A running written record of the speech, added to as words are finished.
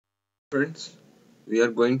Friends, we are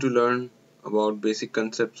going to learn about basic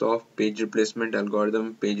concepts of page replacement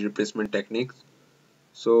algorithm, page replacement techniques.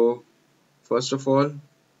 So, first of all,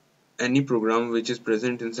 any program which is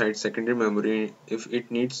present inside secondary memory, if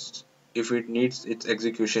it needs its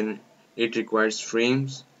execution, it requires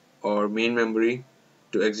frames or main memory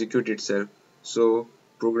to execute itself. So,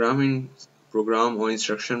 program or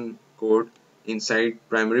instruction code inside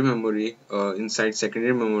primary memory, inside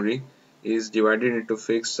secondary memory is divided into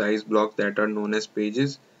fixed size blocks that are known as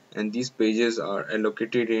pages, and these pages are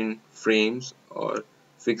allocated in frames or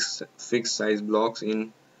fixed size blocks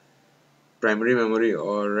in primary memory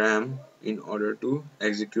or RAM in order to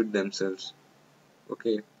execute themselves.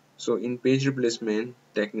 Okay, so in page replacement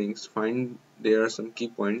techniques, there are some key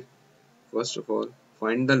points. First of all,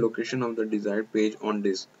 find the location of the desired page on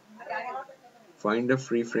disk. Find a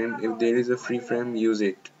free frame. If there is a free frame, use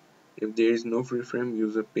it. If there is no free frame,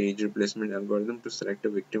 use a page replacement algorithm to select a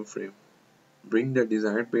victim frame. Bring the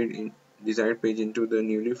desired page into the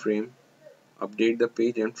newly frame. Update the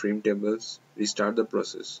page and frame tables. Restart the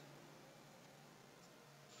process.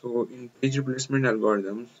 So in page replacement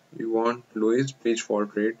algorithms, we want lowest page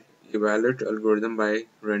fault rate. Evaluate algorithm by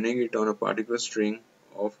running it on a particular string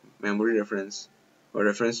of memory reference or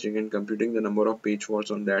reference string and computing the number of page faults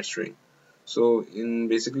on that string. So in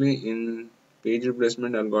page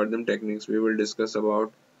replacement algorithm techniques, we will discuss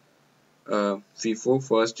about FIFO,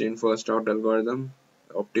 first in first out algorithm,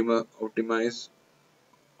 optimized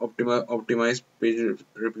page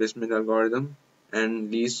replacement algorithm,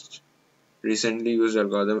 and least recently used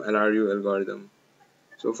algorithm, LRU algorithm.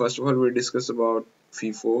 So first of all, we discuss about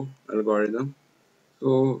FIFO algorithm.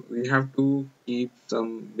 So we have to keep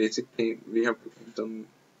some basic thing. We have to keep some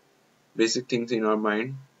basic things in our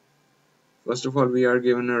mind. First of all, we are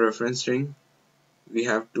given a reference string. We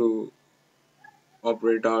have to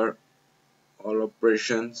operate our all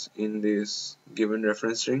operations in this given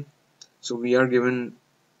reference string. So we are given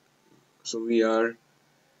the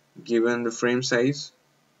frame size.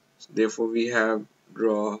 Therefore, we have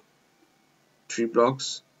draw three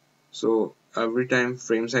blocks. So every time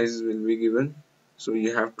frame sizes will be given. So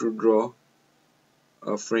you have to draw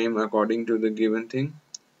a frame according to the given thing.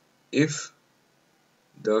 If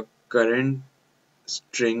the current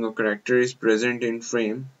string or character is present in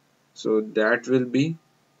frame, so that will be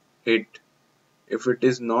hit. If it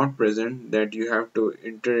is not present, that you have to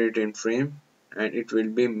enter it in frame and it will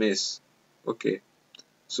be miss. Okay,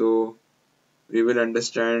 so we will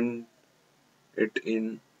understand it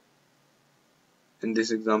in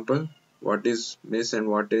this example, what is miss and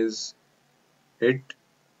what is hit.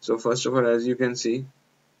 So first of all, as you can see,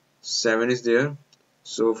 7 is there.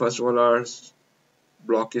 So first of all, our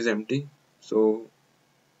block is empty. So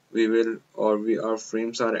our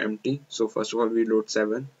frames are empty. So first of all, we load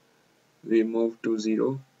 7. We move to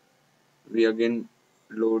 0. We again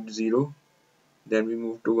load 0. Then we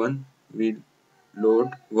move to 1. We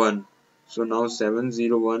load 1. So now 7,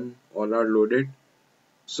 0, 1 all are loaded.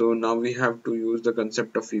 So now we have to use the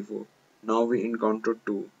concept of FIFO. Now we encounter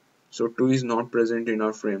 2. So 2 is not present in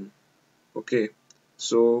our frame. Okay.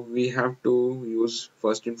 So we have to use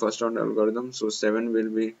first in first out algorithm. So 7 will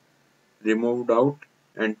be removed out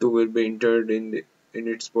and 2 will be entered in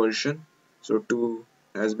its position. So 2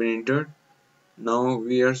 has been entered. Now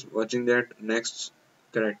we are watching that next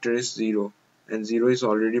character is 0 and 0 is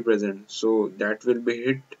already present, so that will be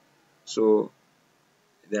hit. So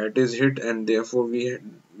that is hit, and therefore we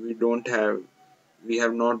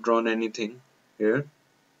have not drawn anything here.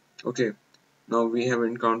 Okay, now we have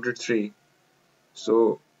encountered 3.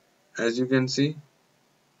 So as you can see,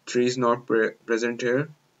 3 is not present here,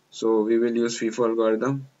 so we will use FIFO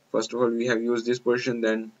algorithm. First of all, we have used this position,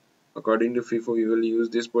 then according to FIFO we will use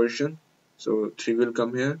this position. So 3 will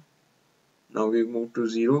come here. Now we move to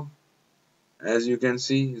 0. As you can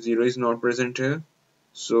see, 0 is not present here.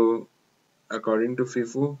 So according to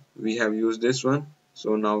FIFO, we have used this one.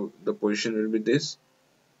 So now the position will be this.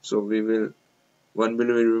 So 1 will be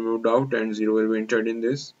removed out and 0 will be entered in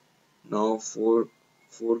this. Now 4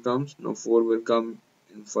 comes. Now 4 will come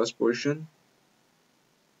in first position.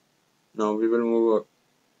 Now we will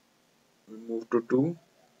move to 2.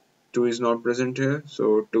 2 is not present here.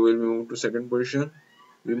 So 2 will be moved to second position.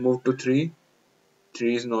 We move to 3.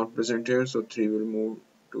 3 is not present here, so 3 will move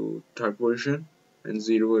to third position and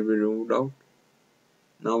 0 will be removed out.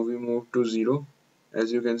 Now we move to 0.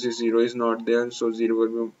 As you can see, 0 is not there, so 0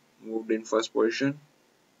 will be moved in first position.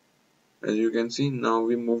 As you can see, now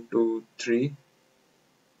we move to 3.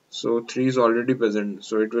 So 3 is already present,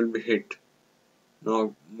 so it will be hit.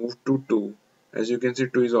 Now move to 2. As you can see,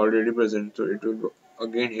 2 is already present, so it will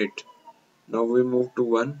again hit. Now we move to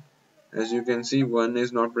 1. As you can see, 1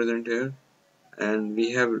 is not present here, and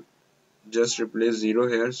we have just replaced 0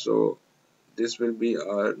 here, so this will be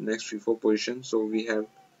our next FIFO position. So we have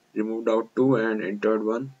removed out 2 and entered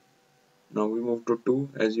 1. Now we move to 2.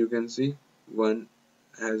 As you can see, 1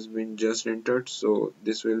 has been just entered, so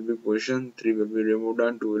this will be position, 3 will be removed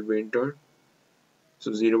and 2 will be entered.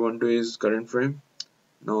 So 0, 1, 2 is current frame.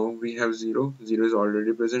 Now we have 0. 0 is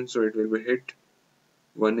already present, so it will be hit.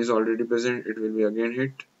 1 is already present, it will be again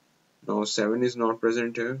hit. Now 7 is not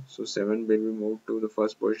present here, so 7 will be moved to the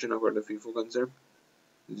first position of the FIFO concept.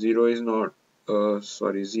 0 is not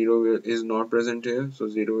 0 is not present here, so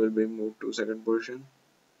 0 will be moved to second position.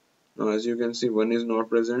 Now as you can see, 1 is not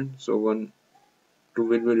present, so 2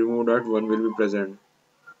 will be removed and 1 will be present.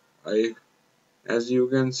 As you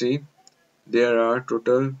can see, there are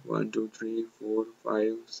total 1, 2, 3, 4,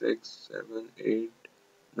 5, 6, 7, 8,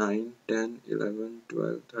 9, 10, 11,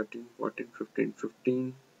 12, 13, 14, 15,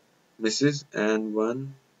 15 misses and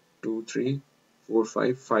 1, 2, 3, 4,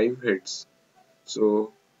 5 hits.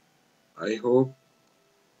 So I hope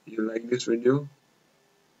you like this video.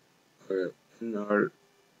 In our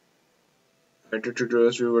later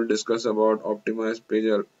tutorials, we will discuss about optimized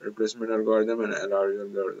page replacement algorithm and LRU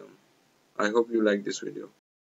algorithm. I hope you like this video.